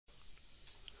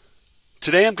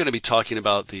Today I'm going to be talking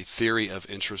about the theory of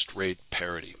interest rate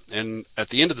parity. And at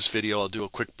the end of this video, I'll do a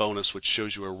quick bonus which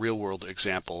shows you a real-world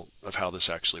example of how this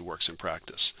actually works in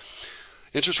practice.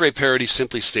 Interest rate parity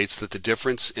simply states that the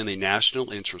difference in the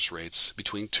national interest rates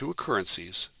between two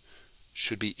currencies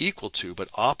should be equal to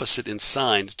but opposite in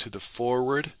sign to the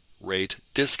forward rate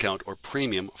discount or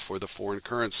premium for the foreign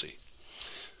currency.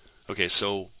 Okay,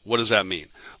 so what does that mean?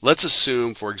 Let's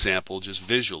assume, for example, just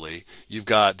visually, you've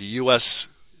got the U.S.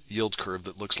 yield curve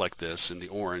that looks like this in the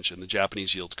orange and the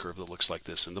Japanese yield curve that looks like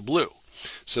this in the blue.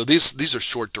 So these are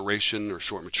short duration or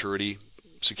short maturity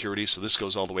securities. So this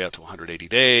goes all the way out to 180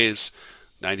 days,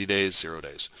 90 days, 0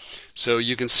 days. So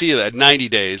you can see that at 90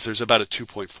 days there's about a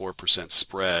 2.4%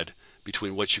 spread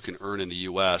between what you can earn in the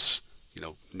U.S.,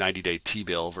 90-day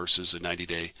T-bill versus a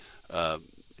 90-day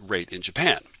rate in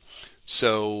Japan.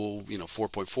 So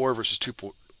 4.4 versus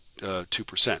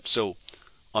 2%. So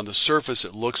on the surface,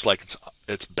 it looks like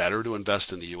it's better to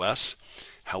invest in the U.S.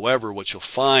 However, what you'll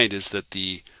find is that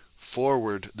the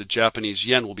Japanese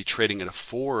yen will be trading at a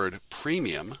forward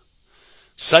premium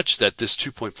such that this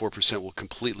 2.4% will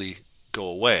completely go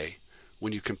away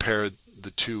when you compare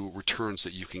the two returns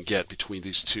that you can get between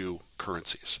these two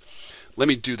currencies. Let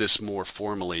me do this more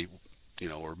formally,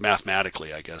 or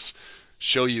mathematically, I guess,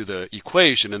 show you the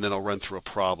equation, and then I'll run through a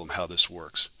problem how this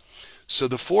works. So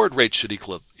the forward rate should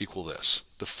equal this.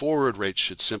 The forward rate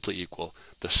should simply equal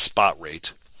the spot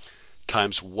rate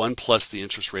times 1 plus the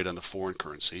interest rate on the foreign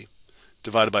currency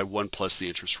divided by 1 plus the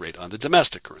interest rate on the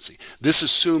domestic currency. This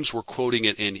assumes we're quoting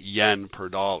it in yen per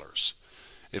dollars.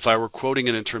 If I were quoting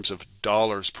it in terms of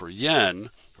dollars per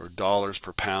yen, or dollars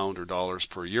per pound, or dollars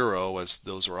per euro, as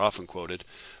those are often quoted,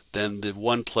 then the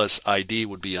 1 plus ID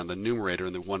would be on the numerator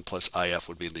and the 1 plus IF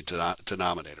would be in the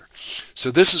denominator.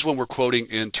 So this is when we're quoting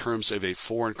in terms of a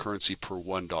foreign currency per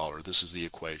 $1. This is the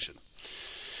equation.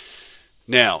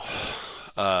 Now,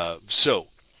 so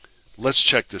let's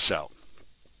check this out.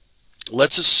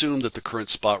 Let's assume that the current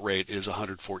spot rate is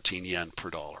 114 yen per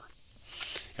dollar.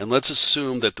 And let's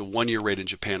assume that the 1-year rate in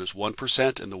Japan is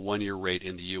 1% and the 1-year rate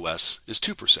in the US is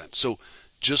 2%. So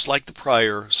just like the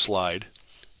prior slide,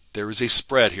 there is a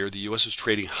spread here. The U.S. is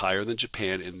trading higher than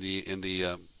Japan in the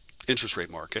interest rate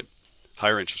market,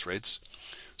 higher interest rates.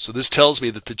 So this tells me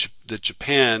that that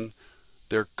Japan,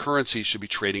 their currency should be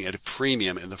trading at a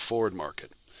premium in the forward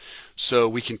market. So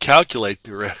we can calculate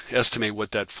or estimate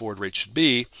what that forward rate should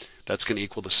be. That's going to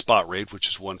equal the spot rate, which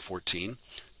is 114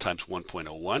 times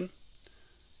 1.01,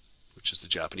 which is the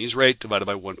Japanese rate, divided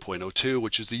by 1.02,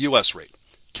 which is the U.S. rate.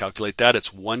 Calculate that,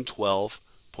 it's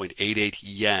 112.88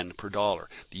 yen per dollar.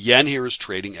 The yen here is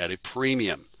trading at a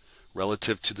premium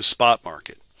relative to the spot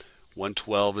market.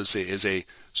 112 is a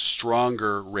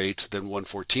stronger rate than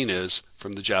 114 is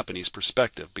from the Japanese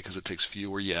perspective because it takes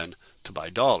fewer yen to buy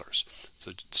dollars.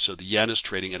 So the yen is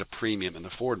trading at a premium in the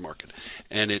forward market.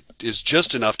 And it is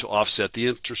just enough to offset the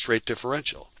interest rate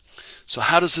differential. So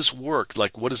how does this work?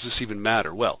 Like, what does this even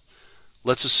matter? Well,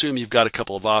 let's assume you've got a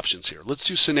couple of options here. Let's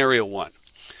do scenario 1.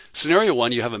 Scenario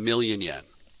 1, you have 1,000,000 yen.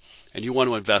 And you want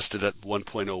to invest it at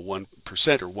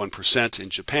 1.01% or 1% in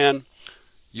Japan,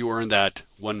 you earn that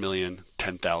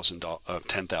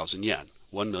 1,010,000 yen.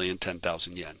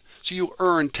 1,010,000 yen. So you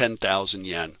earn 10,000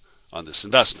 yen on this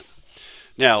investment.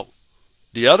 Now,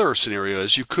 the other scenario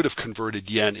is you could have converted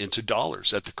yen into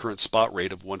dollars at the current spot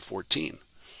rate of 114,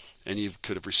 and you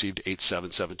could have received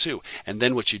 8,772. And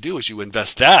then what you do is you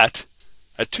invest that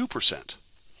at 2%.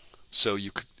 So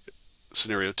you could,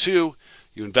 scenario 2.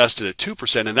 You invested at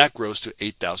 2%, and that grows to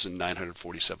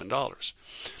 $8,947.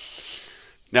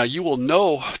 Now, you will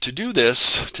know to do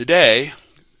this today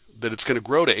that it's going to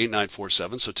grow to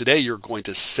 8,947. So today you're going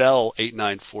to sell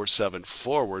 8,947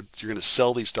 forward. You're going to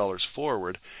sell these dollars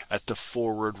forward at the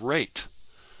forward rate.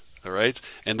 All right?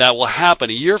 And that will happen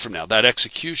a year from now. That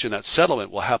execution, that settlement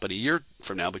will happen a year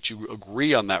from now, but you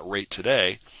agree on that rate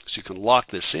today, so you can lock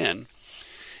this in.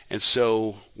 And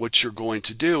so what you're going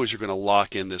to do is you're going to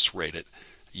lock in this rate. A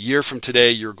year from today,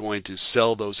 you're going to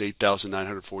sell those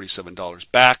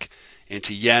 $8,947 back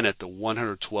into yen at the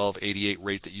 112.88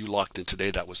 rate that you locked in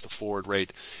today. That was the forward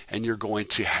rate. And you're going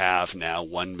to have now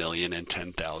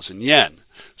 1,010,000 yen.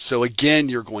 So again,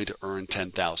 you're going to earn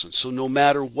 10,000. So no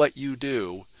matter what you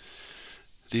do,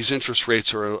 these interest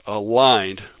rates are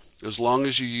aligned as long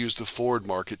as you use the forward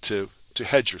market to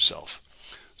hedge yourself.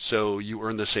 So you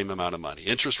earn the same amount of money.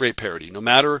 Interest rate parity. No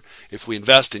matter if we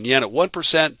invest in yen at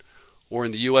 1% or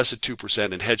in the U.S. at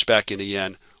 2% and hedge back into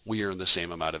yen, we earn the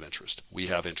same amount of interest. We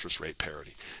have interest rate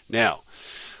parity. Now,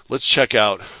 let's check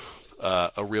out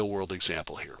a real world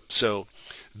example here. So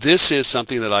this is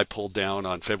something that I pulled down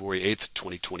on February 8th,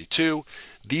 2022.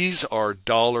 These are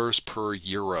dollars per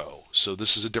euro. So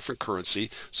this is a different currency.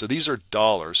 So these are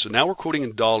dollars. So now we're quoting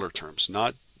in dollar terms,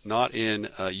 not in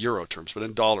euro terms, but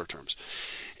in dollar terms.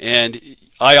 And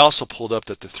I also pulled up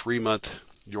that the 3-month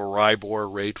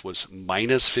Euribor rate was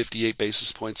minus 58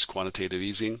 basis points, quantitative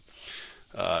easing.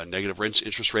 Negative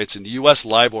interest rates. In the U.S.,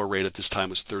 LIBOR rate at this time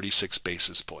was 36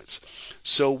 basis points.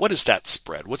 So what is that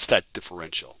spread? What's that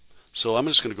differential? So I'm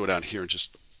just going to go down here and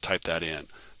just type that in.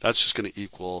 That's just going to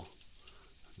equal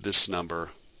this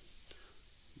number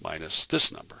minus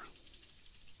this number.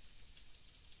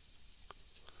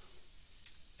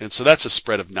 And so that's a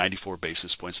spread of 94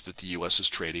 basis points that the U.S. is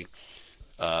trading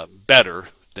better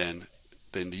than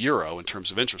the euro in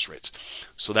terms of interest rates.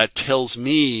 So that tells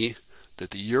me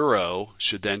that the euro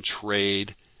should then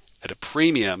trade at a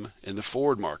premium in the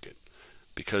forward market,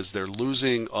 because they're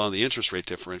losing on the interest rate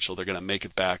differential. They're going to make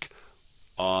it back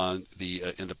on the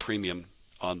in the premium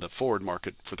on the forward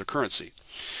market for the currency.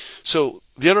 So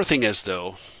the other thing is,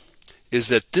 though, is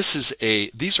that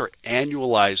these are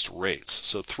annualized rates.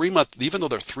 So 3-month, even though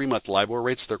they're 3-month LIBOR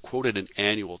rates, they're quoted in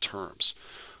annual terms.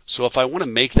 So if I want to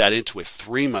make that into a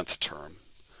 3-month term,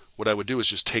 what I would do is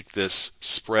just take this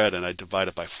spread and I divide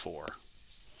it by 4.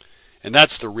 And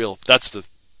that's the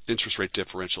interest rate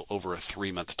differential over a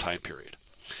 3-month time period.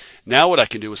 Now what I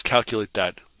can do is calculate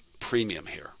that premium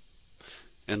here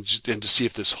and to see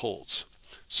if this holds.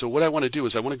 So what I want to do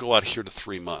is I want to go out here to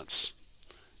 3 months.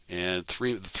 And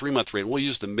the 3-month rate, we'll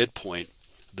use the midpoint,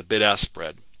 the bid-ask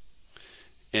spread.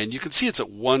 And you can see it's at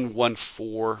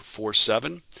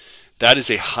 11447. That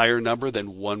is a higher number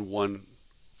than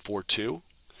 1142.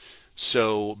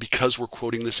 So because we're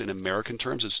quoting this in American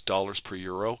terms, it's dollars per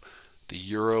euro. The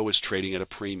euro is trading at a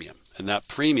premium, and that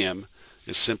premium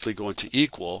is simply going to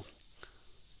equal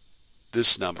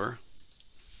this number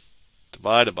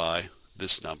divided by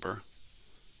this number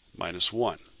minus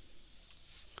 1.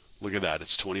 Look at that,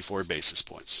 it's 24 basis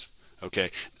points.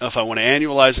 Okay, now if I want to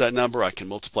annualize that number, I can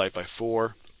multiply it by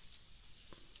 4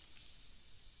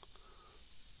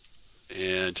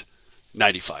 and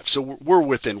 95. So we're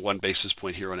within 1 basis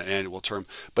point here on an annual term,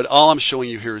 but all I'm showing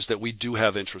you here is that we do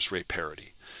have interest rate parity.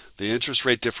 The interest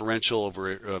rate differential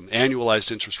over annualized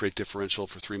interest rate differential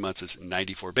for 3 months is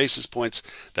 94 basis points.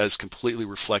 That is completely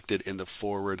reflected in the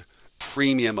forward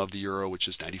premium of the euro, which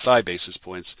is 95 basis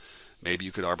points. Maybe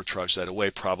you could arbitrage that away.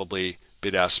 Probably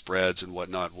bid-ask spreads and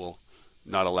whatnot will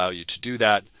not allow you to do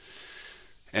that.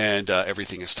 And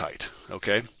everything is tight.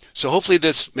 Okay, so hopefully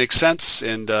this makes sense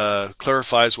and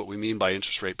clarifies what we mean by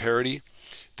interest rate parity.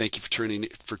 Thank you for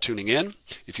tuning in.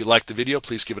 If you liked the video,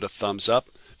 please give it a thumbs up.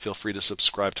 Feel free to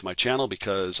subscribe to my channel,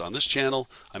 because on this channel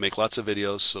I make lots of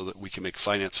videos so that we can make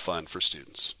finance fun for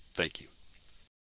students. Thank you.